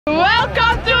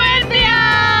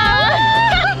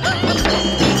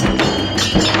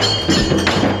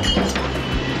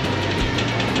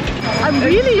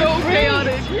really so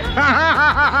chaotic.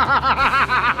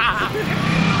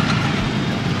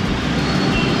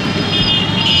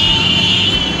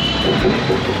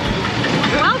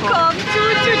 Welcome to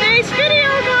today's video,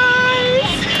 guys!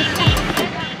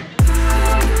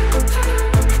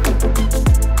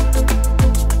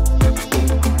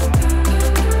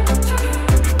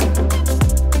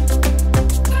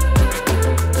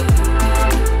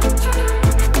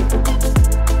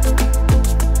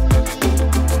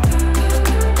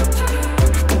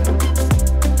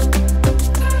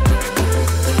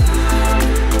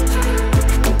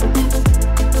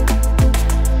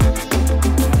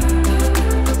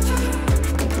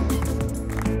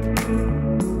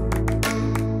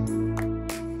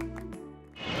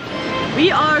 We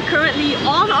are currently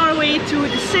on our way to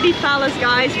the city palace,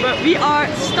 guys, but we are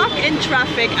stuck in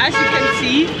traffic, as you can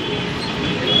see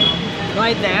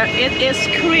right there. It is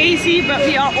crazy, but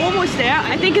we are almost there.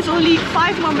 I think it's only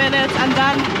 5 more minutes and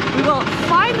then we will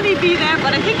finally be there,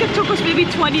 but I think it took us maybe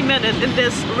 20 minutes in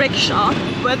this rickshaw,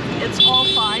 but it's all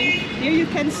fine. Here you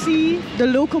can see the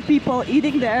local people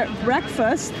eating their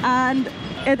breakfast, and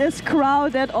it is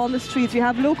crowded on the streets. You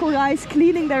have local guys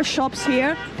cleaning their shops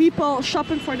here, people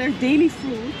shopping for their daily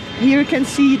food. Here you can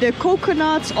see the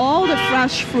coconuts, all the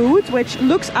fresh fruit, which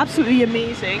looks absolutely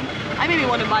amazing. I maybe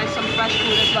want to buy some fresh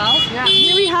food as well. Yeah.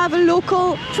 Here we have a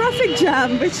local traffic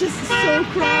jam, which is so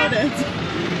crowded.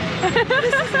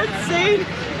 This is insane.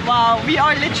 Wow, we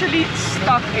are literally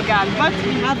stuck again. But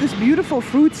we have this beautiful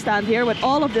fruit stand here with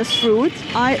all of this fruit.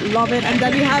 I love it. And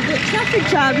then we have the traffic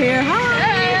jam here. Hi!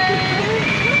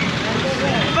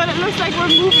 But it looks like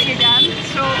we're moving again,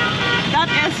 so that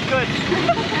is good.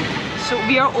 So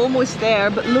we are almost there,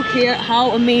 but look here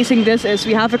how amazing this is.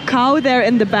 We have a cow there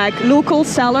in the back. Local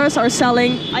sellers are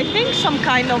selling, I think, some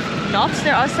kind of nuts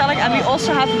they are selling, and we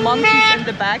also have monkeys in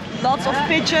the back. Lots of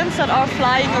pigeons that are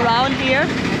flying around here,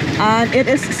 and it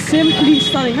is simply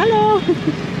stunning. Hello!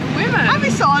 Women. And we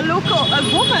saw a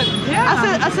woman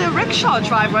as a rickshaw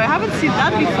driver. I haven't seen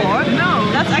that before.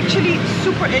 No. That's actually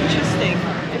super interesting.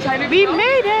 We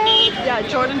made it! Yeah,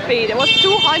 Jordan paid. It was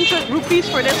 200 rupees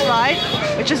for this ride,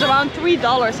 which is around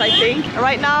 $3, I think.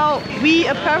 Right now, we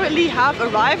apparently have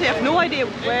arrived. I have no idea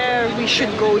where we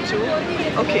should go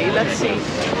to. Okay, let's see.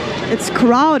 It's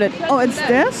crowded. Oh, it's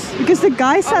this? Because the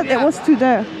guy said it was to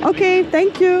there. Okay,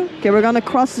 thank you. Okay, we're gonna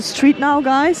cross the street now,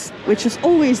 guys, which is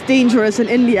always dangerous in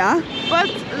India.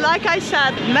 But like I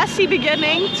said, messy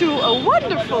beginning to a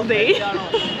wonderful day.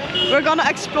 We're gonna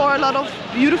explore a lot of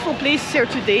beautiful places here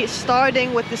today,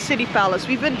 starting with the city palace.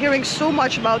 We've been hearing so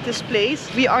much about this place.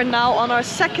 We are now on our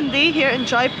second day here in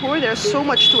Jaipur. There's so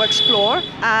much to explore,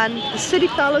 and the city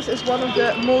palace is one of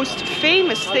the most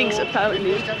famous things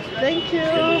apparently. Thank you.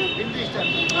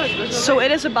 So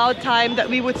it is about time that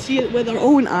we would see it with our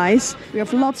own eyes. We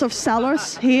have lots of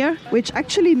sellers here, which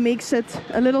actually makes it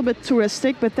a little bit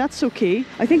touristic, but that's okay.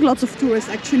 I think lots of tourists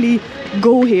actually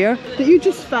go here. Did you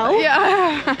just fell?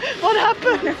 Yeah. What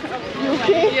happened? You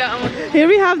okay? Yeah, I'm okay. Here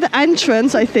we have the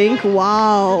entrance, I think.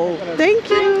 Wow. Thank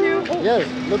you. Yes,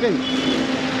 look in.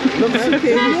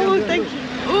 Okay. No, thank you.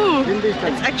 Ooh, It's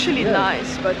it's actually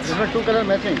nice, but two color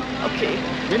matching. okay.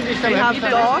 We We have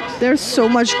dogs. There's so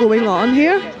much going on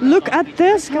here. Look at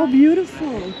this, how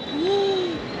beautiful.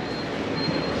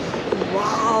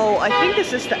 Wow, I think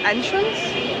this is the entrance,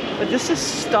 but this is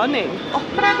stunning. Oh,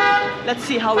 let's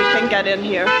see how we can get in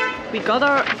here. We got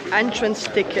our entrance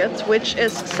ticket, which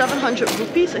is 700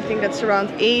 rupees. I think that's around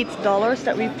 $8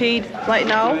 that we paid right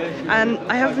now. And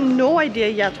I have no idea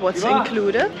yet what's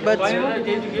included, but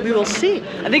we will see.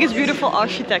 I think it's beautiful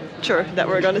architecture that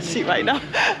we're gonna see right now.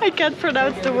 I can't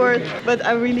pronounce the word, but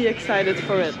I'm really excited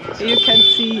for it. You can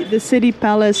see the city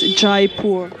palace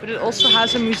Jaipur, but it also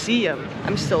has a museum.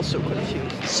 I'm still so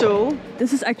confused. So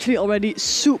this is actually already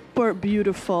super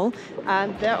beautiful,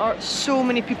 and there are so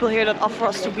many people here that offer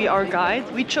us to be our guide.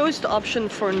 We chose the option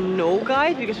for no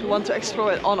guide because we want to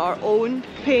explore it on our own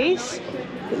pace.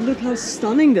 But look how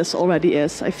stunning this already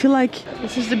is. I feel like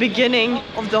this is the beginning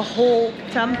of the whole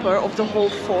temple, of the whole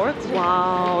fort.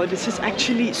 Wow, this is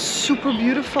actually super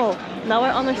beautiful. Now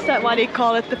I understand why they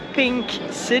call it the pink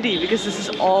city, because this is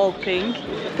all pink.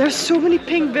 There's so many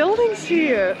pink buildings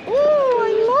here. Oh,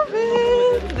 I love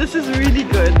it. This is really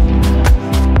good.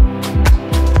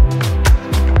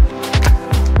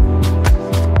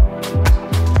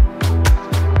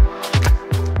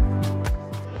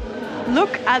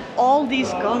 Look at all all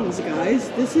these guns, guys.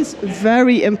 This is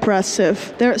very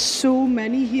impressive. There are so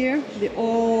many here. They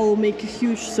all make a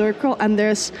huge circle and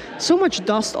there's so much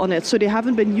dust on it, so they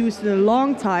haven't been used in a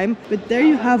long time. But there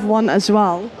you have one as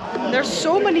well. There's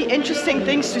so many interesting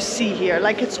things to see here.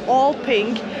 Like, it's all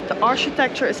pink. The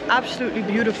architecture is absolutely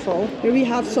beautiful. Here we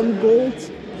have some gold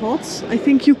pots, I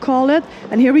think you call it,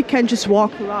 and here we can just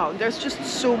walk around. There's just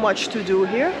so much to do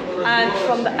here. And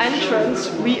from the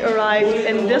entrance we arrived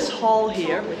in this hall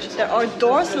here. There are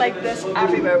doors like this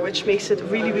everywhere, which makes it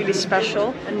really, really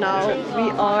special. And now we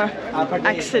are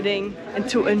exiting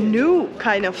into a new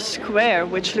kind of square,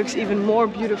 which looks even more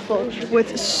beautiful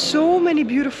with so many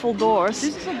beautiful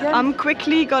doors. I'm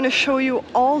quickly gonna show you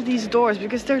all these doors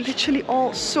because they're literally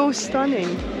all so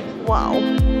stunning. Wow.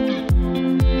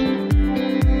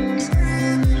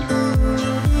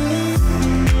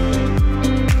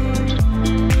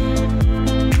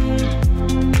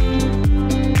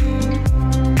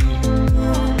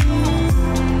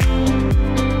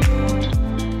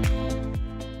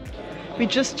 We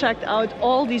just checked out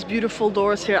all these beautiful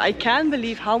doors here. I can't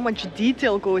believe how much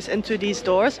detail goes into these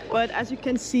doors. But as you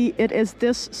can see, it is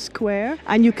this square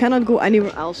and you cannot go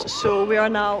anywhere else. So we are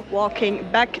now walking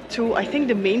back to, I think,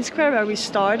 the main square where we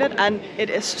started. And it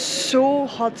is so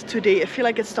hot today. I feel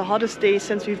like it's the hottest day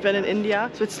since we've been in India.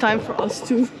 So it's time for us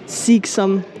to seek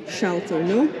some shelter,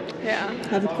 no? Yeah.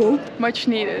 Have a coat? Much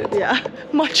needed. Yeah,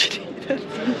 much needed.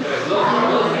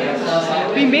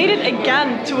 We made it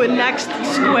again to a next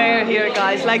square here,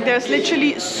 guys. Like, there's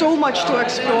literally so much to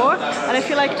explore, and I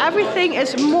feel like everything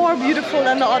is more beautiful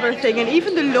than the other thing. And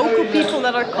even the local people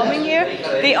that are coming here,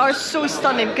 they are so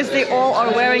stunning because they all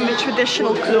are wearing the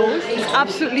traditional clothes. It's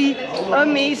absolutely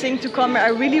amazing to come here. I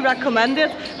really recommend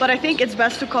it, but I think it's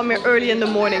best to come here early in the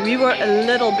morning. We were a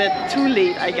little bit too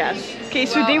late, I guess. Okay,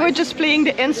 so they were just playing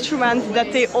the instruments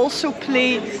that they also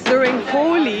play during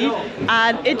Holi,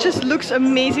 and it just looks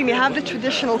amazing. They have the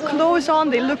traditional clothes on,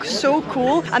 they look so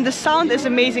cool, and the sound is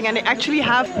amazing, and they actually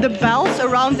have the bells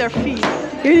around their feet.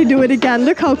 Here they do it again,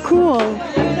 look how cool.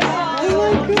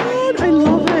 Oh my god, I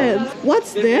love it.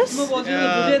 What's this? This one.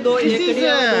 Huh?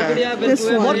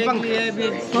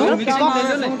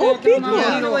 Oh,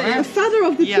 peacock. A feather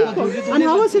of the peacock. And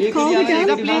how is it called again?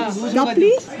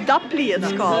 Dapli? Dapli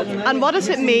it's called. And what is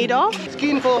it made of?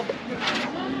 Skin for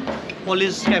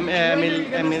police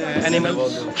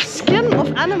animals. Skin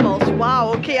of animals,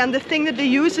 wow, okay. And the thing that they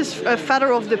use is a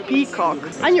feather of the peacock.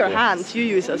 And your hands you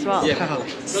use as well. Yeah.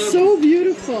 So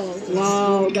beautiful.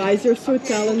 Wow, guys, you're so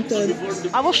talented.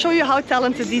 I will show you how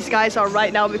talented these guys are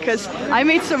right now because I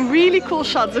made some really cool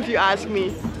shots if you ask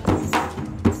me.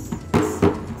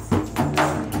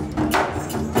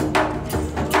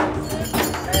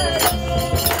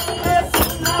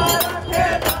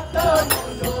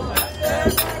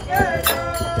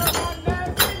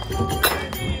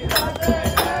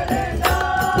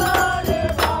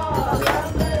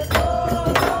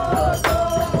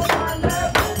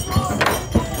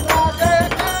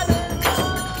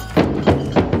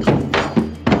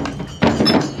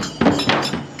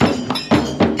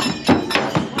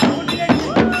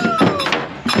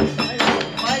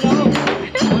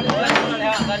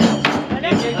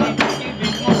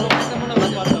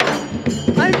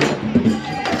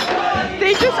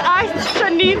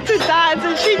 To dance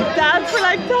and she danced for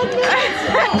like 10 minutes.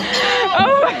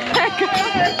 Oh my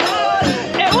god.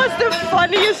 It was the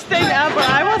funniest thing ever.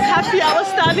 I was happy I was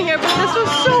standing here, but this was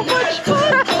so much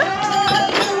fun.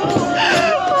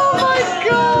 Oh my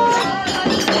god.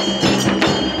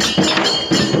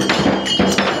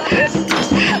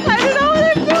 I don't know what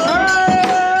I'm doing.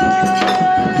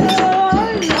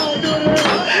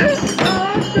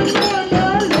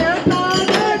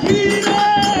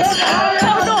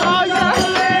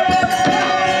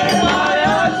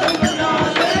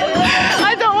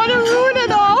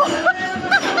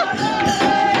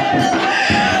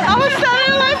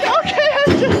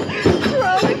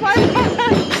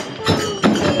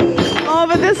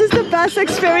 Best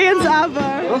experience ever.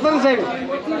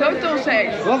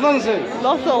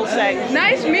 Lothal saying.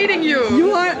 Nice meeting you.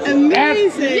 You are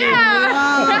amazing. Yeah.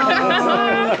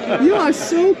 Wow. You are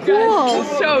so cool.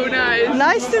 So nice.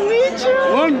 Nice to meet you.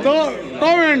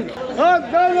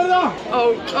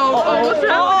 What's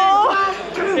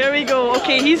happening? Here we go.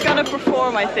 Okay, he's gonna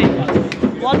perform, I think.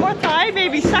 One more time,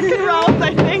 maybe second round,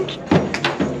 I think.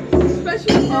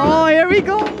 Oh, here we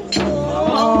go.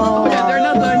 Oh, yeah, they're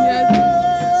not done yet.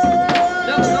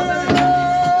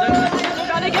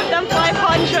 Give them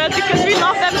 500 because we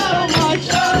love them so much.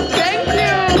 Thank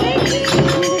you.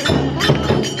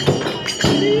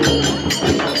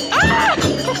 Ah!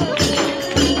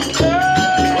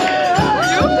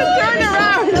 You have to turn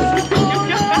around.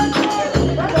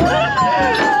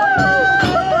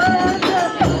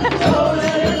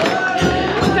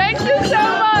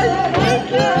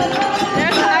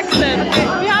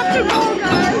 go,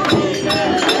 guys.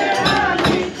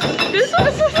 This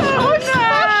was so nice.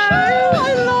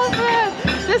 I love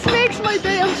it. This makes my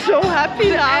day. I'm so happy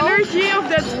now. Energy of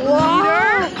that Wow.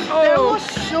 leader. There Oh. was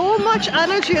so much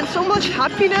energy and so much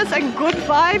happiness and good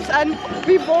vibes, and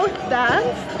we both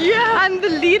danced. Yeah. And the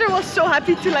leader was so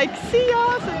happy to like see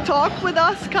us and talk with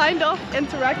us, kind of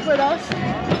interact with us.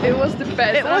 It was the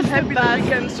best. It was I'm happy the that we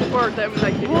best. can support them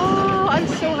like this. Wow, I'm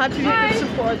so happy we Hi. could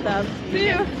support them. See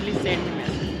you. Please send me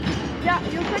message. Yeah,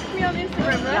 you'll text me on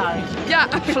Instagram, right? Yeah.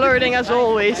 Flirting as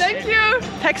always. Thank you.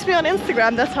 Text me on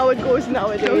Instagram, that's how it goes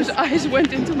nowadays. Those eyes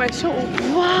went into my soul.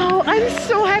 Wow, I'm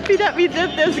so happy that we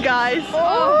did this, guys.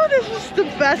 Oh, this was the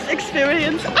best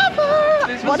experience ever.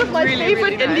 This was One of my really,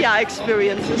 favorite really nice. India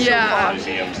experiences Yeah. so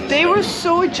far. They were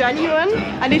so genuine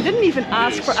and they didn't even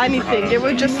ask for anything. They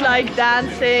were just like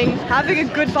dancing, having a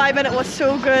good vibe, and it was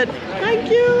so good. Thank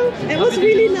you. It was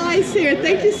really nice here.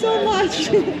 Thank you so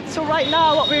much. So right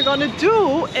now what we're gonna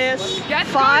do is Get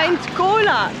find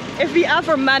cola if we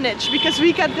ever manage, because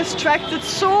we get distracted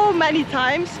so many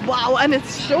times. Wow, and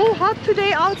it's so hot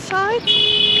today outside.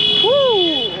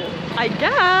 Woo! I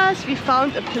guess we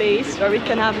found a place where we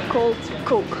can have a cold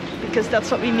Coke, because that's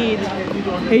what we need.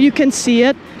 Here you can see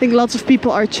it. I think lots of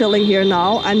people are chilling here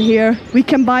now, and here we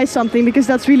can buy something because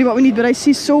that's really what we need. But I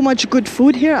see so much good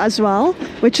food here as well,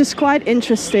 which is quite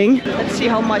interesting. Let's see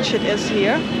how much it is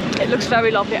here. It looks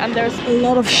very lovely, and there's a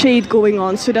lot of shade going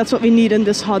on, so that's what we need in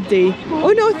this hot day.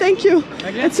 Oh no, thank you.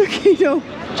 It's okay, no.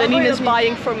 Janine is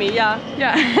buying for me, yeah.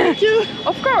 Yeah. Thank you.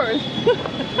 Of course.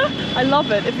 I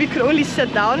love it. If we could only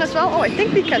sit down as well. Oh, I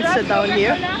think we can sit down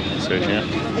here. So yeah.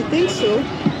 I think so.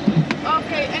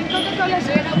 Okay, and Coca-Cola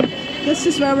Zero. This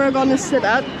is where we're gonna sit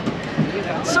at.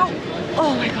 So,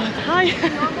 oh my god, hi.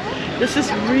 This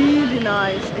is really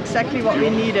nice, exactly what we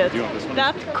needed.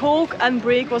 That Coke and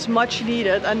break was much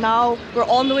needed, and now we're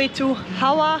on the way to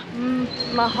Hawa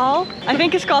Mahal. I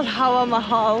think it's called Hawa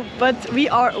Mahal, but we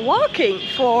are walking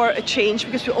for a change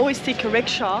because we always take a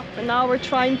rickshaw, and now we're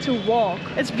trying to walk.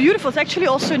 It's beautiful, it's actually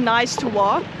also nice to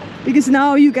walk, because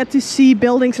now you get to see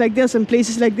buildings like this and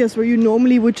places like this where you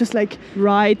normally would just like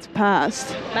ride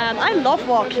past. Man, I love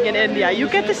walking in India. You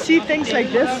get to see things like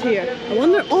this here. I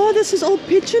wonder, oh, this is all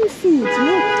pigeon food.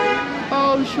 Look.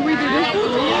 Oh, should we do this?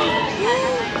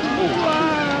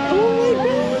 Wow. Oh my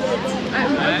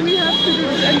god. We have to do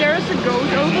this. And there is a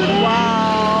goat over there.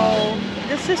 Wow.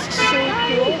 This is so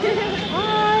cool.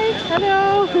 Hi.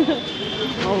 Hello.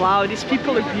 Oh wow, these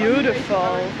people are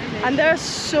beautiful. And there are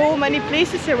so many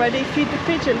places here where they feed the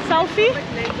pigeons. Selfie?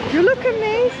 You look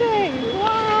amazing.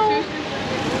 Wow.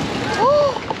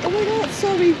 Oh my god,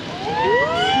 sorry.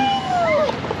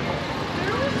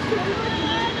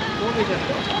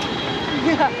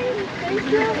 Yeah,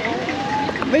 thank you.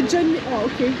 Oh,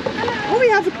 okay. Oh, we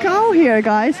have a cow here,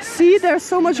 guys. See, there's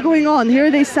so much going on.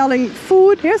 Here they're selling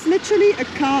food. Here's literally a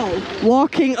cow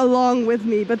walking along with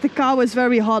me. But the cow is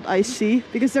very hot, I see,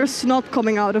 because there's snot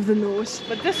coming out of the nose.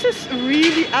 But this is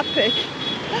really epic.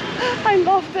 I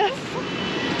love this.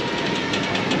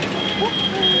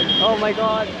 Oh my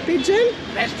god. Pigeon?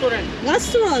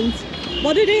 Restaurant.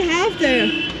 What do they have there?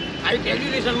 I tell you,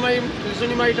 listen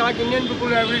to my talk. Indian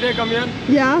people every day come here.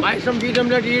 Yeah. Buy some pigeon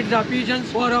that eat the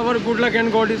pigeons for our good luck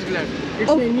and God is glad.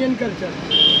 It's Oh. the Indian culture.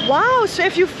 Wow, so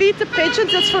if you feed the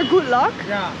pigeons, it's for good luck?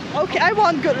 Yeah. Okay, I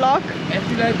want good luck. If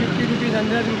you like 50 rupees,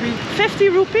 100 rupees. 50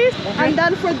 rupees. And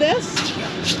then for this?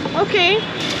 Okay.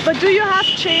 But do you have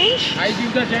change? I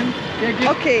give the 10. Take it.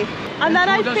 Okay. And then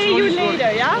I do the pay you slowly,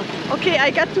 later, yeah? Okay, I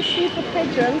get to feed the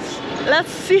pigeons.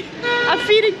 Let's see. I'm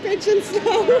feeding pigeons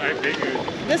now.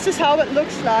 This is how it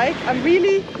looks like. I'm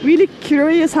really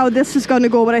curious how this is gonna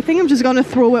go, but I think I'm just gonna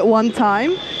throw it one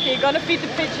time. Okay, gonna feed the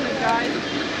pigeons, guys.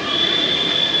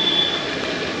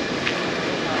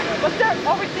 But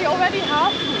they already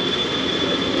have food.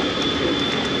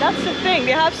 That's the thing,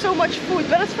 they have so much food,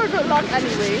 but it's for good luck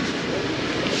anyway.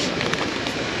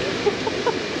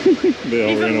 They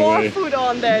all Even ran more away. food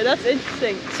on there, that's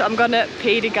interesting. So I'm gonna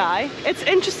pay the guy. It's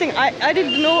interesting, I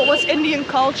didn't know it was Indian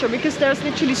culture because there's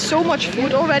literally so much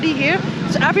food already here.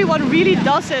 So everyone really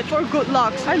does it for good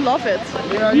luck. I love it.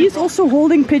 He's also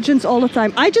holding pigeons all the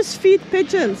time. I just feed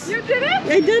pigeons. You did it?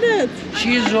 I did it.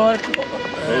 Cheese or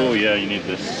Oh yeah, you need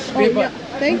this. Oh, yeah.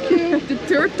 Thank you. The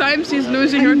third time she's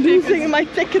losing her I'm ticket. losing my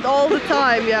ticket all the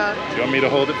time, yeah. Do you want me to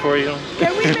hold it for you?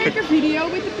 Can we make a video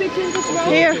with the pigeons as well?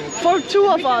 Here, for two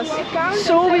of us.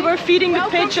 So we were feeding the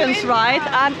pigeons, right?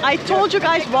 And I told you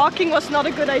guys walking was not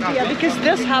a good idea because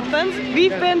this happens.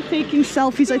 We've been taking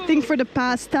selfies, I think, for the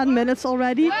past 10 minutes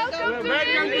already. Welcome to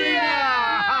India!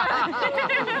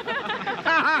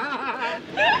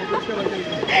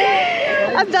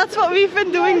 And that's what we've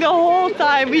been doing the whole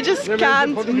time. We just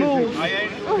can't move.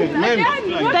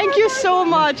 Thank you so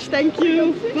much. Thank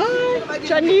you. Bye.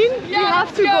 Janine, you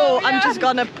have to go. I'm just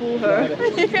gonna pull her.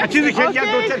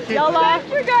 Okay. Yalla.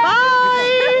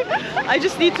 Bye. I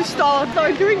just need to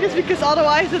start doing this because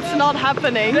otherwise it's not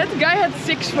happening. That guy had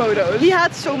 6 photos. He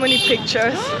had so many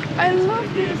pictures. I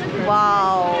love this.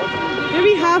 Wow. Here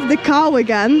we have the cow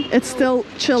again. It's still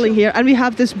chilling here. And we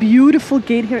have this beautiful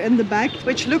gate here in the back,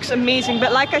 which looks amazing.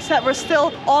 But like I said, we're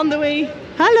still on the way.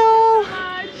 Hello.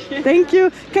 Thank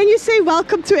you. Can you say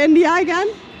welcome to India again?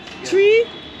 3,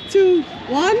 2,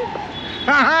 1.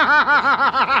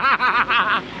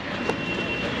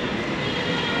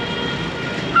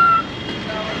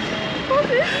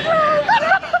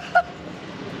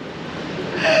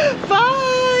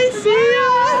 Bye. See ya.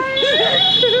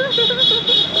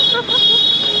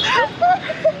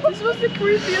 This was the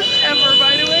creepiest ever,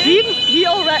 by the way. He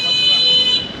already.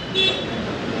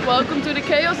 Welcome to the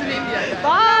chaos in India.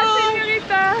 Bye.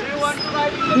 Señorita.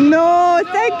 No,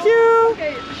 thank you.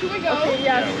 Okay, should we go? Okay,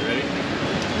 yes.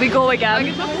 We go Like, again.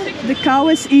 it's not the 6. The cow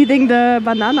is eating the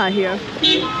banana here.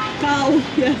 Cow,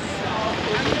 yes.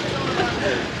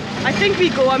 I think we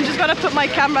go. I'm just gonna put my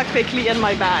camera quickly in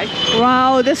my bag.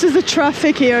 Wow, this is the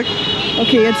traffic here.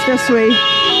 Okay, it's this way.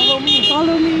 Follow me.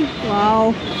 Follow me.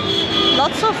 Wow.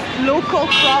 Lots of local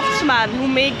craftsmen who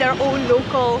make their own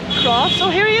local crafts. So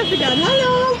here he is again.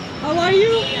 Hello. How are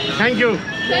you? Thank you.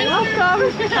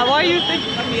 Welcome. How are you?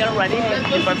 We are ready.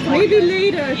 Maybe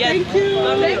later. Thank you.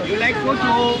 You like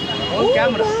photo? Oh,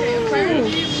 camera.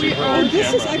 wow. Oh,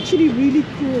 this is actually really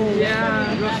cool.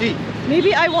 Yeah. See,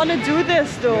 Maybe I want to do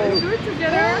this though. Do it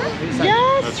together.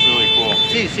 Yes. That's really cool.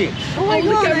 see. Oh my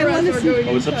god, I want to see.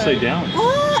 Oh, it's upside down.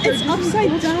 Oh, it's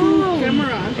upside down.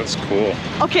 Camera. That's cool.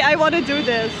 Okay, I want to do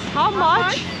this. How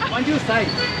much? On your side.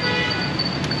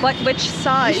 What? Which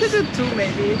size? We should do 2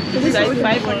 maybe. Size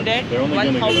 500, They're only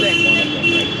going to give us 1000. one of them,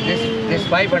 right? This We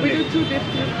 500. do 2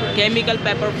 different. Chemical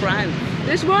pepper France.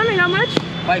 This one, how much?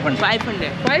 500.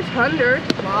 500.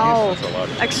 500. Wow. That's a lot.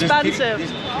 Expensive.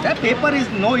 That paper is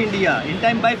no India. In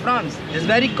time by France. It's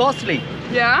very costly.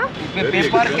 Yeah?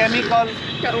 Paper chemical.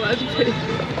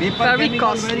 Paper Very chemical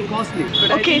costly. very costly.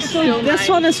 Okay, so this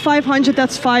one is 500.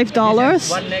 That's $5.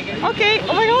 One negative. Okay.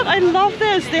 Oh my god, I love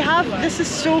this. They have. This is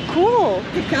so cool.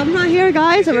 The camera here,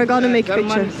 guys, and we're gonna make German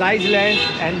pictures. size length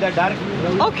and the dark.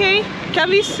 Okay. Can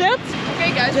we sit?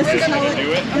 Okay guys, This we're is gonna how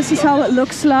Do it. This is how it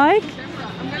looks like.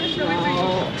 I'm gonna show you.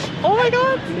 Oh my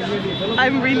god.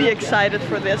 I'm really excited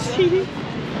for this.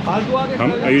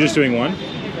 Are you just doing one?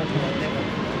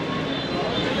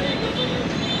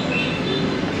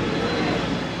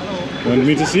 You wanted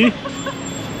me to see?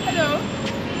 Hello.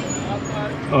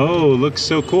 Oh, looks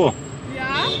so cool.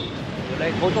 Yeah?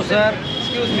 Like photo, sir.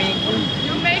 Excuse me.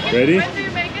 You make it. Ready? When do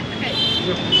you make it?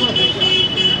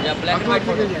 Okay. Yeah, black and white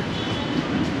photo.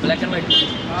 Black and white.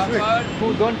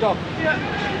 Who don't talk. Yeah.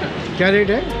 Carry it,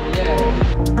 eh? Yeah.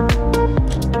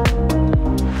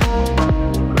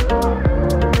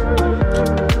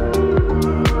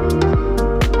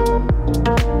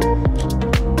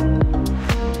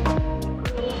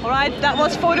 Alright, that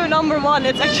was photo number 1.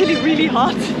 It's actually really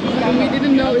hot. And we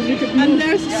didn't know if we could move. And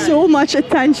there's so much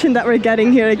attention that we're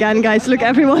getting here again, guys. Look,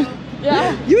 everyone.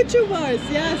 Yeah. YouTubers,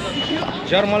 yes.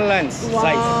 German lens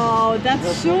size. Wow,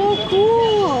 that's so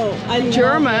cool. I love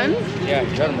German. it. Yeah,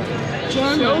 German.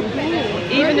 German.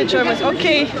 Even the Germans.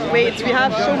 Okay, wait, we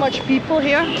have so much people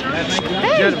here.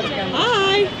 Hey,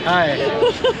 hi. Hi.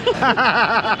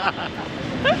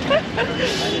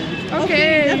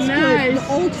 Okay, that's nice. good. The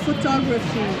old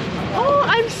photography. Oh,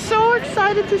 I'm so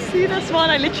excited to see this one.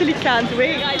 I literally can't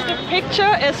wait. Guys, the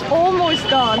picture is almost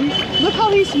done. Look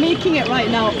how he's making it right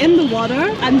now in the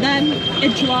water, and then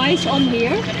it dries on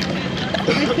here,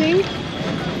 I think.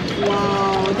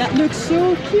 Wow, that looks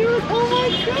so cute. Oh my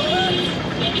god.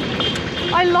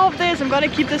 I love this. I'm gonna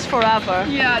keep this forever.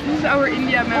 Yeah, this is our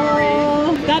India memory.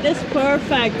 Oh, that is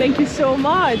perfect. Thank you so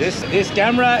much. This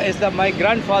camera is my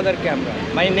grandfather camera.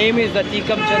 My name is the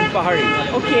Tikam Chand Pahari.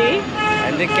 Okay.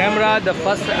 And the camera,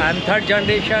 I'm third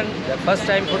generation, the first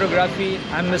time photography.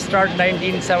 I'm start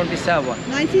 1977.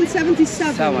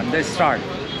 1977. They start.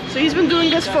 So he's been doing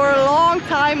this for a long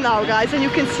time now, guys, and you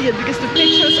can see it because the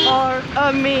pictures are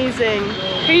amazing.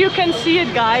 Here you can see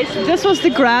it, guys. This was the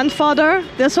grandfather,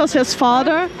 this was his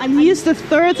father, and he is the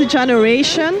 3rd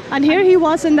generation. And here he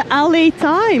was in the LA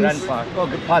Times. Grandfather. Oh,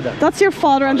 father. That's your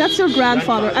father and that's your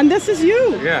grandfather. And this is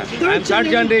you. Yeah. I'm third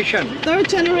generation. 3rd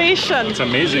generation. It's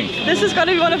amazing. This is going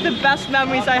to be one of the best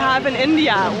memories I have in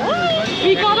India. What?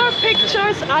 We got our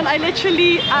pictures and I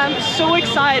literally am so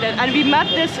excited. And we met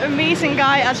this amazing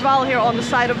guy as as well here on the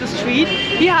side of the street.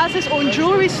 He has his own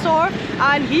jewelry store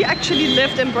and he actually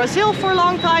lived in Brazil for a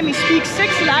long time. He speaks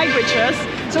 6 languages.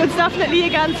 So it's definitely,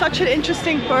 again, such an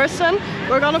interesting person.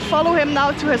 We're gonna follow him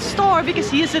now to his store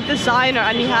because he is a designer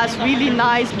and he has really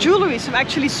nice jewelry. So I'm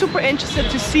actually super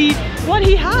interested to see what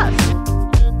he has.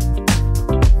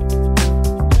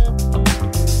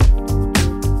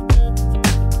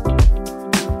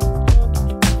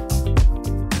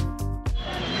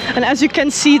 And as you can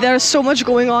see, there's so much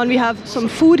going on. We have some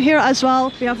food here as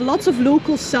well. We have lots of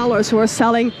local sellers who are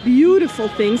selling beautiful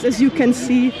things, as you can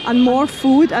see, and more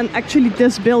food. And actually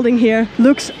this building here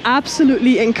looks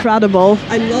absolutely incredible.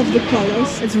 I love the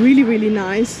colors. It's really, really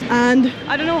nice. And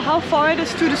I don't know how far it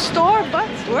is to the store, but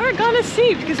we're gonna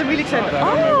see because I'm really excited.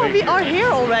 Oh, we are here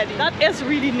already. That is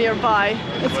really nearby.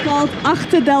 It's called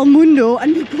Arte del Mundo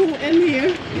and we go in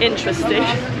here. Interesting.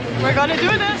 We're gonna do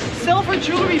this. Silver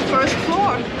jewelry, first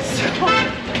floor. So,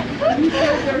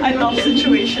 I love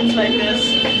situations like this.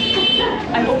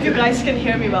 I hope you guys can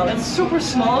hear me well. It's super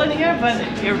small in here, but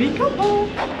here we go. Oh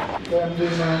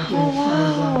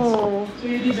wow. So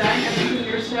you design everything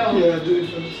yourself? Yeah, do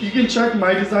it. You can check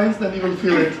my designs, then you will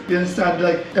feel it. You understand?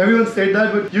 Like everyone said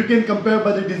that, but you can compare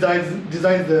by the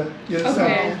designs there. You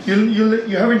understand? Okay.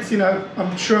 You haven't seen.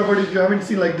 I'm sure about it. You haven't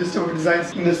seen like this type of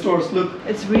designs in the stores. Look.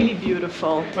 It's really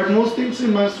beautiful. But most things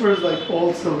in my store is like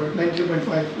all silver,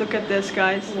 19.5. Look at this,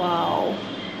 guys. Wow.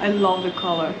 I love the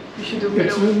color. You should do a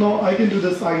It's video. no, I can do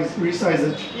the size, resize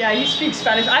it. Yeah, you speak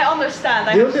Spanish. I understand.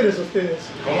 ¿De dónde eres ustedes?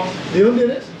 ¿Cómo? ¿De dónde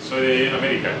eres? Soy de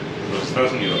América, los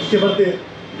Estados Unidos, ¿Qué parte?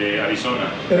 de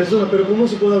Arizona. Arizona, pero ¿cómo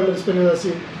se puede hablar español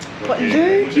así? Porque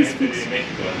there mucha he gente de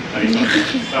México,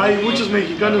 Arizona. Hay muchos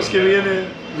mexicanos que vienen,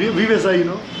 vives ahí,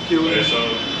 ¿no? Que Por eso,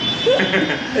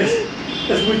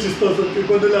 es muy chistoso, que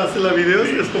cuando le hacen los videos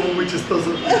es como muy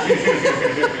chistoso.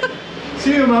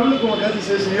 Sí, yo me hablo como casi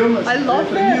 6 idiomas. I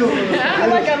love it. I feel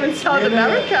like I'm in South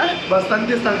America.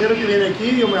 Bastante extranjero que viene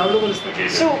aquí, yo me hablo con español.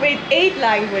 So wait, 8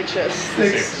 languages.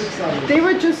 Six. They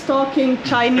were just talking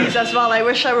Chinese as well. I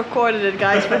wish I recorded it,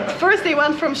 guys. But first they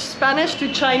went from Spanish to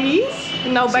Chinese,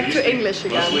 and now back to English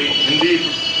again. mostly Hindi,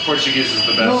 Portuguese is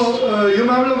the best. No, yo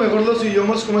me hablo mejor los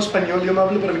idiomas como español, yo me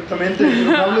hablo perfectamente,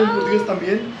 yo me hablo en portugués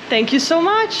también. Thank you so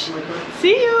much.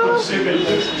 See you.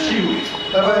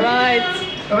 All right.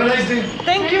 Have a nice day.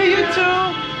 Thank you, you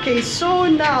too. Okay, so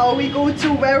now we go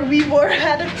to where we were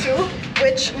headed to,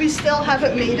 which we still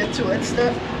haven't made it to. It's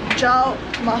the Hawa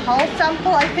Mahal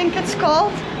temple, I think it's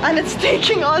called. And it's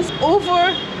taking us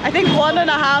over, I think 1.5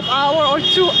 hours or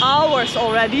 2 hours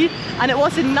already. And it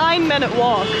was a 9-minute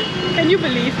walk. Can you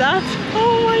believe that?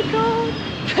 Oh my God.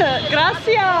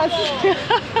 Gracias.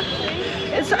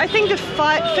 It's, I think, the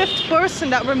 5th person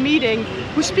that we're meeting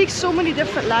who speaks so many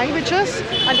different languages,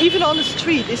 and even on the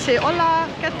street they say hola,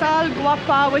 ¿qué tal,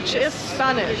 guapa, which is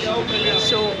Spanish.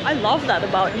 So I love that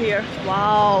about here.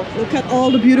 Wow, look at all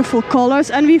the beautiful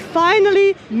colors, and we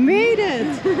finally made it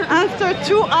after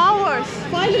 2 hours.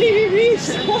 Finally we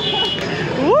reached.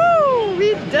 Woo,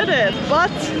 we did it,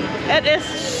 but it is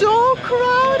so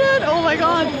crowded. Oh my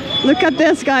God. Look at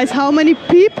this, guys, how many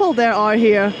people there are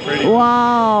here.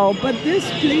 Wow, but this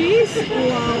place,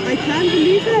 wow, I can't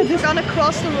believe it. We're gonna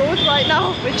cross the road right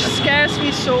now, which scares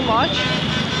me so much.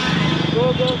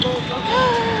 Go, go, go, go.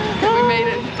 We made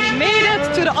it. We made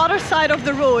it to the other side of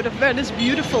the road of where this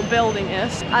beautiful building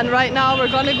is. And right now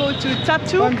we're gonna go to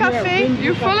Tattoo Cafe.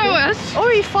 You follow us? Oh,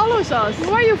 he follows us.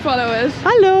 Why you follow us?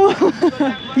 Hello.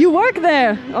 You work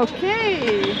there?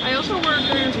 Okay. I also work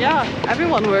there. Yeah,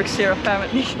 everyone works here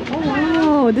apparently. Oh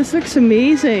wow, this looks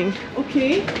amazing.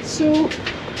 Okay, so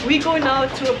we go now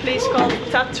to a place called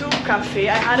Tattoo Cafe.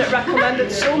 I had it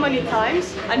recommended so many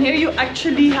times. And here you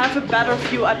actually have a better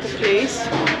view at the place.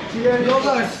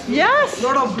 Vloggers. Yes!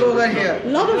 Lot of vloggers here.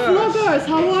 Lot of vloggers.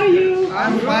 How are you?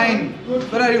 I'm fine.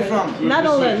 Where are you from?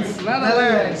 Netherlands.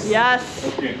 Netherlands. Yes.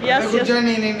 Have a Yes, good yes.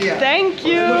 journey in India. Thank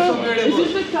you. Is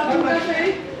this the tattoo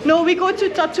cafe? No, we go to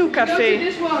Tattoo Go to Cafe.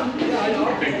 this one.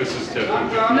 I think this is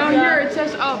different. No, here it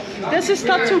says up. This is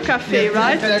Tattoo Cafe,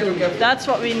 right? Tattoo Cafe. That's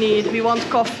what we need. We want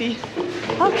coffee.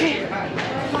 Okay.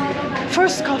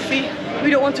 First coffee.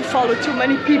 We don't want to follow too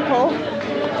many people.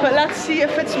 But let's see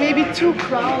if it's maybe too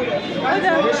crowded. Oh,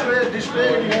 there. This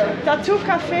way, yeah. Tattoo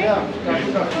Cafe?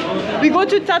 We go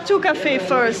to Tattoo Cafe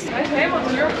first.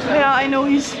 Yeah, I know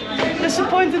he's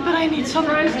disappointed, but I need some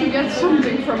Tries to get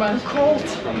something from us. cold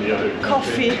From the other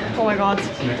coffee. Oh my God.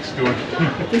 next door.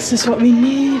 This is what we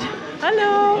need.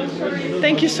 Hello.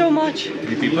 Thank you so much.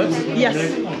 Yes.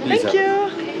 Thank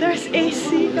you. There's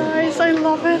AC, guys. I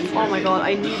love it. Oh my God,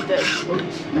 I need this.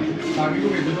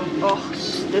 Oh,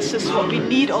 this is what we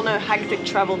need on a hectic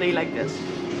travel day like this.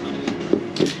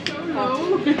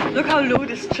 Look how low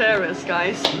this chair is,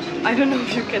 guys. I don't know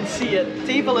if you can see it.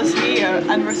 Table is here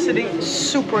and we're sitting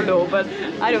super low, but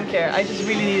I don't care. I just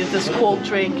really needed this cold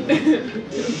drink.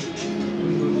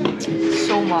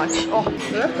 So much. Oh,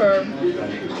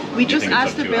 we just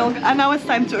asked the bill and now it's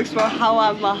time to explore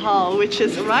Hawa Mahal, which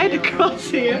is right across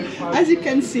here. As you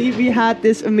can see, we had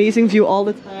this amazing view all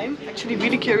the time. Actually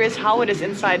really curious how it is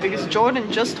inside because Jordan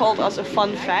just told us a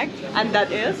fun fact, and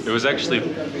that is... It was actually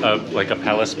like a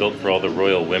palace built for all the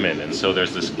royal women, and so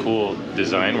there's this cool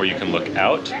design where you can look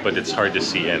out, but it's hard to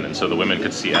see in, and so the women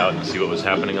could see out and see what was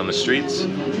happening on the streets,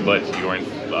 but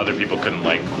other people couldn't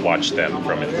like watch them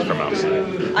from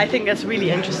outside. I think that's really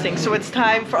interesting. So it's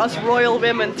time for us royal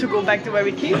women to go back to where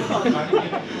we came from.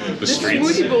 The streets.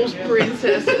 Smoothie bowls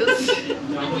princesses.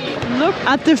 Look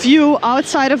at the view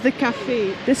outside of the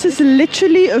cafe. This is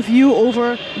literally a view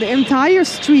over the entire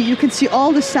street. You can see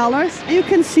all the sellers. And you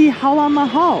can see Hawa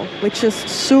Mahal, which is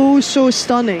so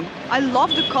stunning. I love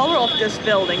the color of this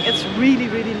building. It's really,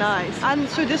 really nice. And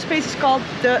so this place is called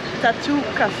the Tattoo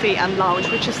Cafe and Lounge,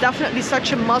 which is definitely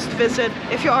such a must visit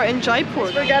if you are in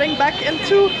Jaipur. We're getting back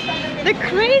into the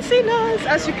craziness.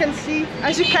 As you can see,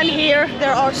 as you can hear,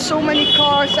 there are so many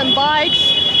cars and bikes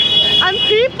and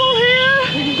people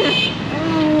here.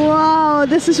 Wow,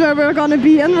 this is where we're gonna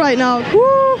be in right now.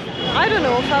 Woo! I don't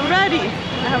know if I'm ready.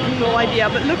 I have no idea,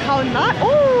 but look how nice.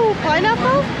 Oh,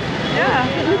 pineapple? Yeah,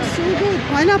 it looks so good.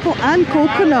 Pineapple and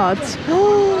coconut.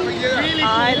 Oh,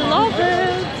 I love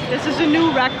it. This is a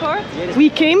new record. We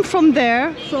came from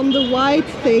there, from the white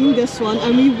thing, this one,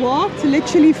 and we walked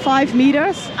literally 5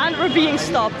 meters and we're being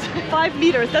stopped. 5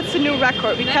 meters, that's a new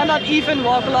record. We cannot even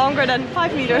walk longer than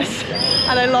 5 meters.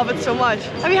 And I love it so much.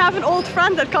 And we have an old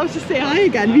friend that comes to say hi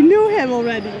again. We knew him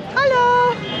already.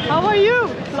 Hello, how are you?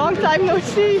 Long time no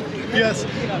see. Yes,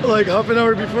 like half an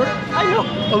hour before. I know.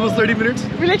 Almost 30 minutes.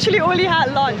 We literally only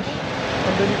had lunch.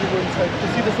 And then you can go inside to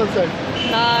see the sunset.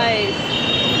 Nice.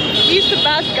 He's the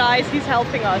best, guys. He's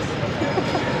helping us.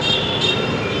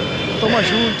 Toma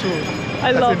junto.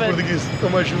 I love That's in it. Portuguese.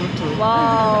 Toma junto.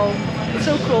 Wow. It's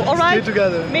so cool. All right. Stay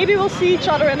together. Maybe we'll see each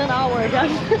other in an hour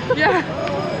again. Yeah.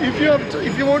 If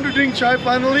you want to drink chai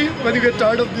finally, when you get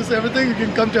tired of this everything, you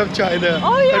can come to have chai there.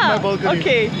 Oh yeah. At my balcony.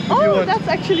 Okay. if you Oh, want. that's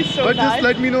actually so But nice. just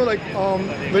let me know, like,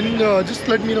 just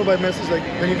let me know by message, like,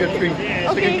 when you get free. So you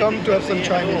Okay. can come to have some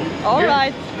chai maybe. All Okay?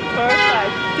 right.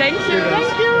 Perfect. Thank you.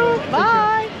 Thank you.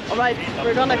 Bye. All right.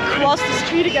 We're gonna cross the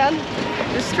street again.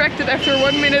 Distracted after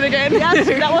 1 minute again. Yes,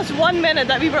 that was 1 minute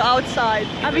that we were outside.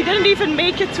 And we didn't even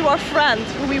make it to our friend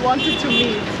who we wanted to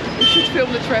meet. We should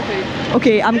film the traffic.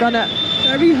 Okay, I'm gonna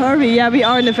very hurry. Yeah, we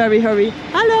are in a very hurry.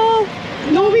 Hello.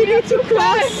 No, we need to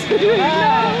cross.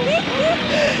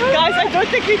 Guys, I don't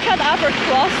think we can ever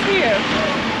cross here.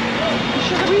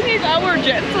 We need our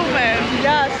gentleman.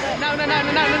 Yes.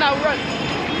 No, run.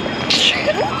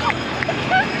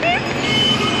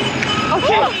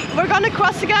 Okay, we're gonna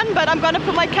cross again, but I'm gonna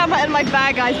put my camera in my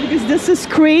bag, guys, because this is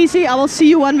crazy. I will see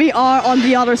you when we are on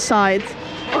the other side.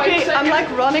 Okay, I'm like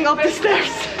running up the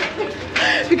stairs.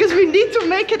 Because we need to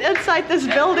make it inside this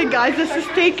building, guys. This is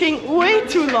taking way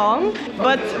too long.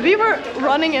 But we were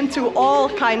running into all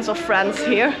kinds of friends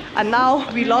here. And now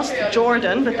we lost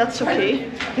Jordan, but that's okay.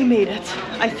 We made it,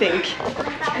 I think.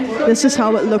 This is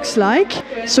how it looks like.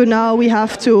 So now we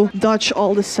have to dodge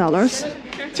all the sellers.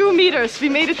 2 meters, we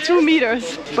made it 2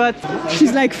 meters. But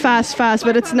she's like fast,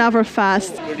 but it's never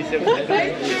fast.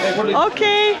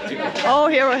 Okay. Oh,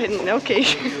 here we're hidden, okay.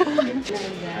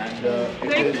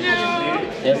 Thank you.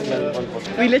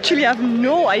 We literally have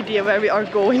no idea where we are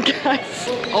going, guys.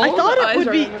 I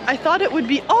thought it would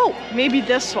be, oh, maybe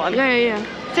this one. Yeah.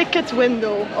 Ticket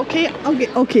window.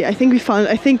 Okay, I think we found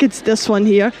it. I think it's this one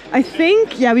here. I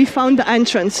think, yeah, we found the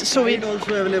entrance. So we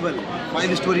Also available.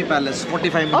 5-story palace,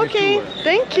 45 minutes. okay,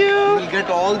 thank you. You'll get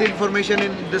all the information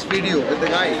in this video with the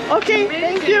guy. Okay,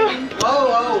 thank you.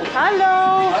 Oh,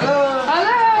 Hello. hello.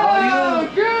 Hello. How are you?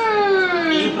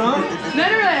 Good. From?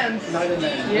 Netherlands.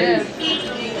 Yes.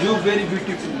 You very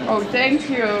beautiful. Oh, thank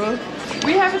you.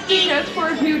 We have a ticket for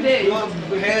a few days. Your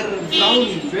hair brown,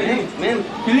 very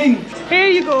clean. Here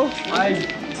you go.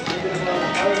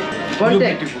 You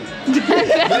beautiful.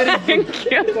 Thank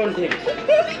you.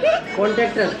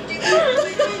 Contact us.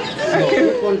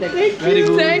 Very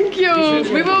good. Thank you.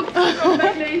 We will come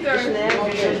back later.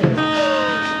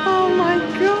 Oh my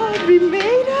god, we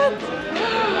made it!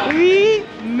 We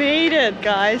made it,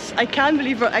 guys. I can't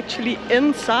believe we're actually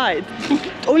inside.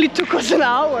 It only took us an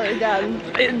hour again.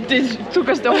 It took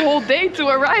us the whole day to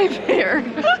arrive here.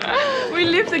 We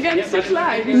lived against the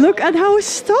flag. Look at how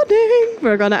stunning!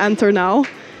 We're gonna enter now.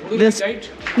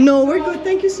 No, we're good.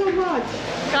 Thank you so much.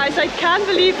 Guys, I can't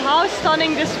believe how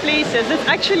stunning this place is. It's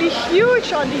actually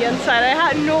huge on the inside. I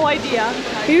had no idea.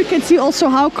 Here you can see also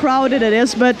how crowded it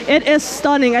is, but it is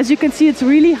stunning. As you can see, it's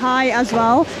really high as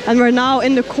well. And we're now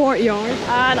in the courtyard.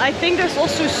 And I think there's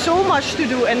also so much to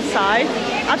do inside.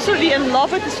 Absolutely in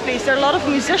love with this place. There are a lot of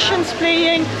musicians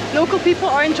playing. Local people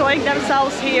are enjoying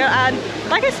themselves here. And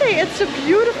like I say, it's a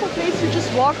beautiful place to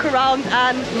just walk around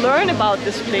and learn about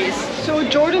this place. So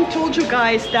Jordan told you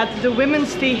guys that the women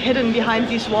stay hidden behind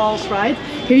these walls, right?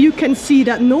 Here you can see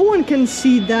that no one can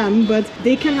see them, but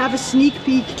they can have a sneak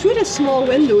peek through the small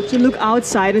window to look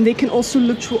outside, and they can also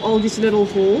look through all these little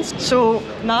holes. So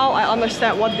now I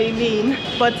understand what they mean,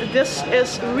 but this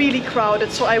is really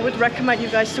crowded, so I would recommend you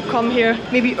guys to come here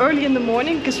maybe early in the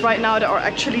morning, because right now there are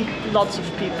actually lots of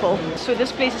people. So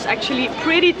this place is actually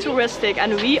pretty touristic,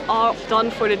 and we are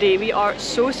done for the day. We are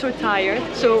so tired.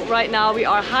 So right now we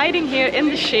are hiding here in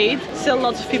the shade. Still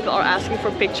lots of people are asking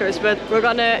for pictures, but we're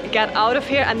gonna get out of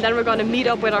here and then we're gonna meet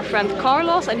up with our friend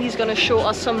Carlos, and he's gonna show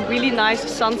us some really nice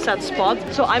sunset spot.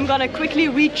 So I'm gonna quickly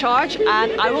recharge,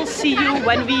 and I will see you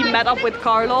when we met up with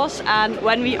Carlos and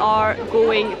when we are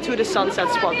going to the sunset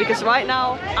spot, because right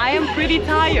now I am pretty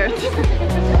tired.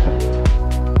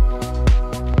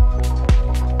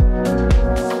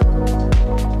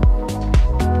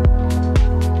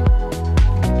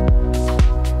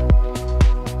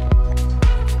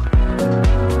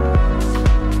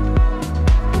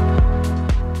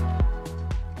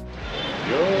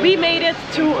 We made it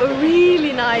to a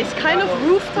really nice kind of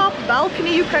rooftop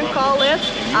balcony, you can call it,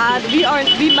 and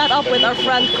we met up with our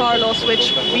friend Carlos,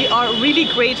 which we are really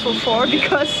grateful for,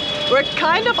 because we're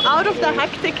kind of out of the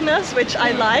hecticness, which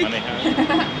I like.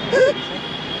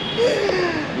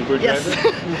 Yes.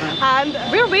 And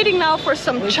we're waiting now for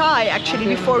some chai actually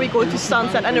before we go to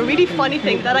sunset. And a really funny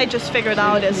thing that I just figured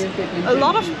out is a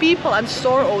lot of people and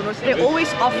store owners, they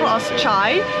always offer us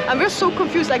chai, and we're so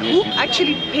confused, like who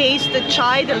actually pays the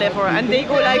chai deliverer? And they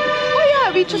go like, oh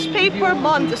yeah, we just pay per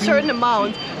month a certain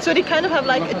amount. So they kind of have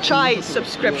like a chai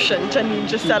subscription, Janine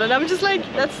just said, and I'm just like,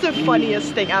 that's the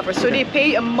funniest thing ever. So they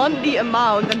pay a monthly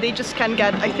amount and they just can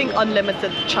get, I think,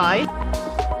 unlimited chai.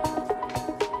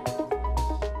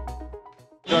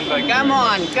 Come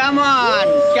on,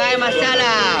 chai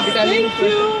masala. Thank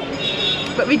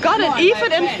you. But we got it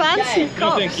even in fancy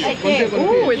cups.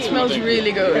 Ooh, it smells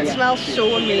really good. It smells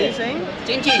so amazing.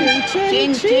 Chin chin.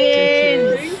 Chin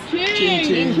chin.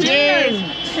 Chin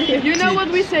chin. You know what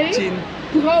we say?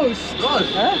 Proost.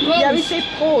 Yeah, we say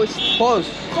post.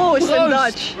 Post. Post in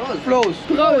Dutch. Close.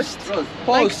 Proost.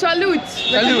 Like salute.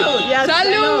 Salute. Yes.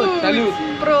 Salute. Salute.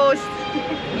 Prost.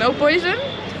 No poison?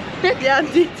 Yeah,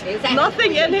 indeed.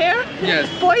 Nothing in here. Yes.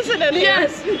 Poison in here.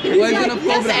 Yes. Poison of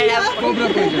cobra. Cobra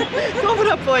poison.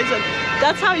 Cobra poison.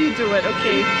 That's how you do it,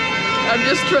 okay. I'm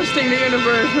just trusting the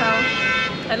universe now.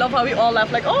 I love how we all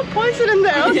laugh like, oh, poison in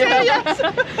there. Okay, yes.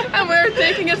 And we're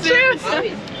taking a Cheers.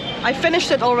 I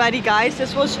finished it already, guys.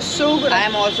 This was so good. I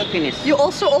am also finished. You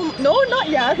also, no, not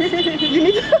yet. You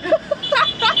need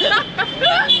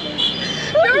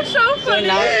You're so So funny.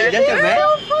 now just a You're bit.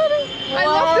 so funny. I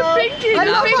love the pinky. I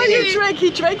love how you finish. drink. He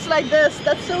drinks like this.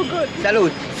 That's so good.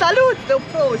 Salute. Salute, the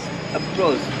prost.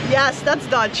 Prost. Yes, that's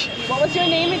Dutch. What was your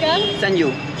name again?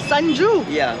 Sanju. Sanju.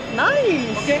 Yeah.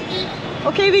 Nice.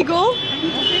 Okay, we go.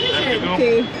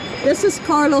 Okay. This is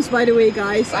Carlos, by the way,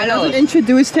 guys. I haven't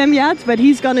introduced him yet, but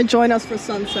he's gonna join us for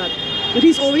sunset. But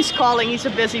he's always calling. He's a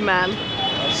busy man.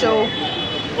 So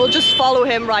we'll just follow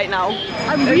him right now.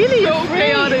 I'm really so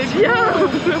afraid. chaotic.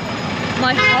 Yeah.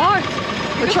 My heart.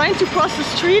 We're trying to cross the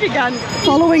street again.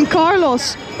 Following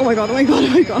Carlos. Oh my god, oh my god, oh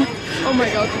my god. Oh my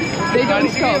god. They don't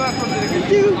stop.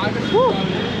 Dude.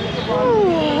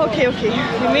 Oh, okay, okay.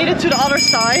 We made it to the other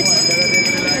side.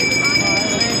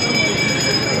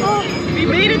 Oh, we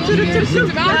made it to the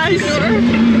tuk-tuk, guys.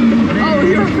 Oh,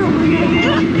 you're filming it.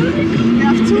 We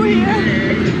have 2 here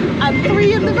and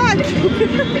 3 in the back.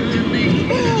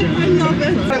 I love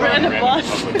it. We're in a bus.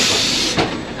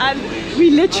 And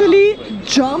we literally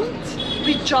jumped.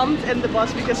 We jumped in the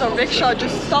bus because our rickshaw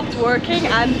just stopped working,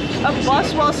 and a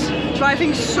bus was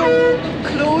driving so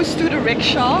close to the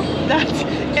rickshaw that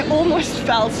it almost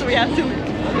fell. So we had to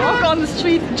walk on the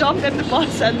street, jump in the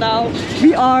bus, and now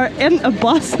we are in a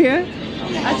bus here,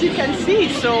 as you can see.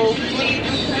 So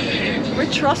we're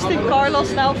trusting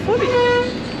Carlos now fully,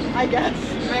 I guess.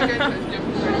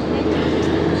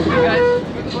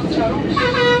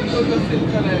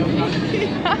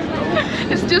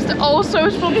 It's just all so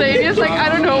spontaneous, like I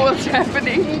don't know what's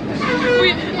happening.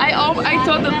 I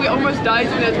thought that we almost died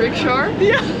in that rickshaw.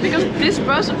 Yeah. Because this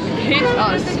bus hit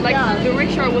us. Like the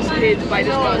rickshaw was hit by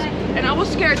this bus. and I was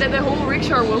scared that the whole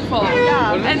rickshaw will fall.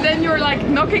 Yeah. And then you're like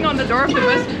knocking on the door of the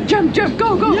bus, jump, jump,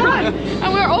 go, go, run.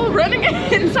 And we're all running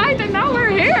inside and now we're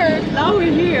here. Now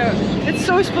we're here. It's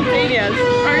so spontaneous.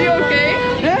 Are you okay?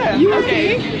 Yeah. You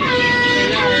okay?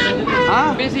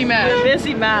 Busy man.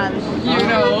 Busy man. You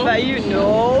know. But you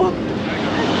know.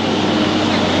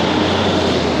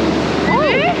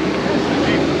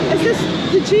 Is this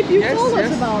the Jeep you told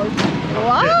us about?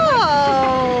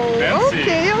 Wow! Fancy.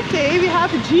 Okay, okay, we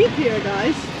have a Jeep here,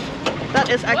 guys. That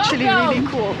is actually really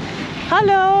cool.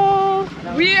 Hello!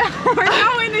 We are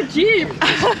now in a Jeep.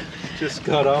 Just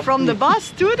got off. From the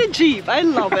bus to the Jeep. I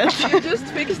love it. You just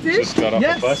fixed it? Just got off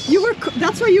the bus. You were.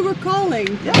 That's why you were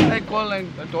calling. I called and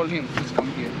I told him, please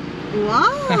come here.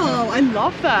 Wow! I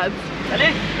love that.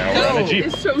 Now we're on a Jeep.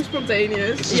 It's so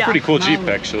spontaneous. This is a pretty cool Jeep,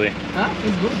 actually. Huh?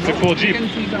 It's good. It's a cool Jeep. You can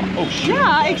see some. Oh shit.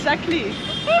 Yeah, exactly.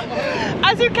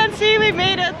 As you can see, we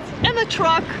made it in a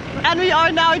truck, and we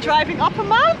are now driving up a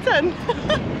mountain.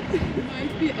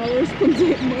 Might be our most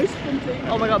spontaneous.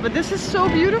 Oh my god! But this is so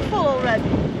beautiful already.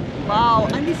 Wow!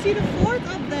 And we see the fort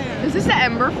up there. Is this the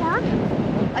Ember Fort?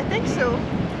 I think so.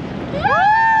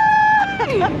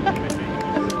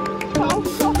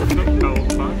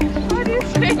 How do you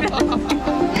say that?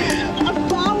 A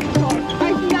bow frog.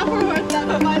 I've never heard that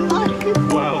in my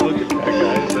life. Wow, look at that,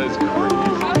 guys. That's crazy.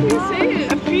 How do you say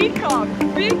it? A peacock.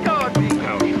 Peacock.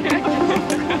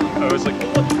 I was like,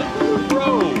 what the bro?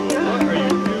 What are you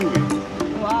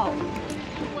doing? Wow.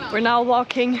 We're now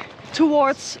walking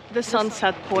towards the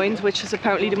sunset point, which is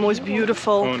apparently the most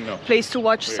beautiful place to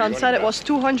watch sunset. It was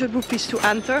 200 rupees to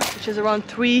enter, which is around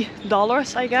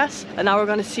 $3, I guess. And now we're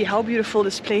gonna see how beautiful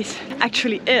this place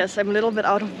actually is. I'm a little bit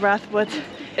out of breath, but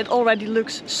it already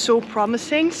looks so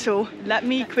promising. So let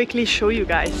me quickly show you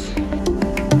guys.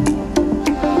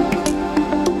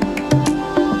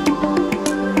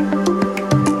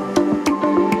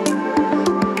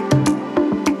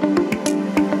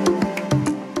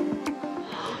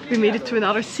 We made it to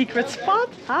another secret spot.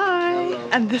 Hi!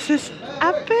 And this is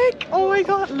epic! Oh my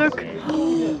god, look!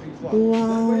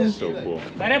 Wow! So cool.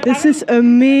 This is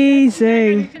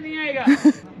amazing!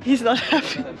 He's not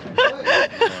happy.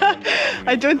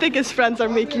 I don't think his friends are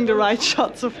making the right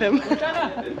shots of him.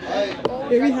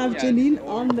 Here we have Janine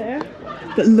on there.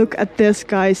 But look at this,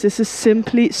 guys. This is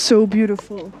simply so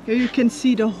beautiful. Here you can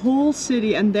see the whole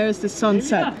city and there's the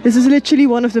sunset. This is literally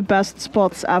one of the best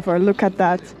spots ever. Look at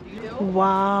that.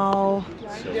 Wow,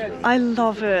 I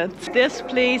love it. This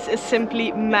place is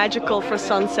simply magical for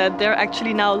sunset. There are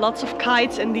actually now lots of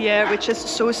kites in the air, which is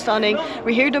so stunning.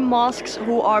 We hear the mosques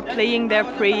who are playing their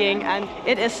praying, and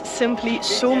it is simply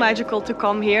so magical to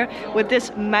come here with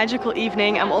this magical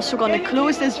evening. I'm also gonna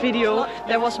close this video.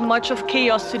 There was much of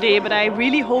chaos today, but I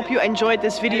really hope you enjoyed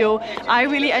this video. I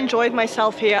really enjoyed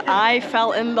myself here. I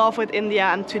fell in love with India,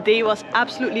 and today was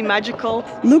absolutely magical.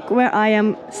 Look where I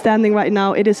am standing right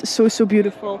now. It is so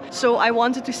beautiful. So I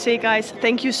wanted to say, guys,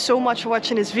 thank you so much for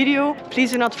watching this video.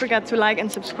 Please do not forget to like and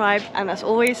subscribe, and as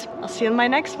always, I'll see you in my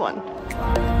next one.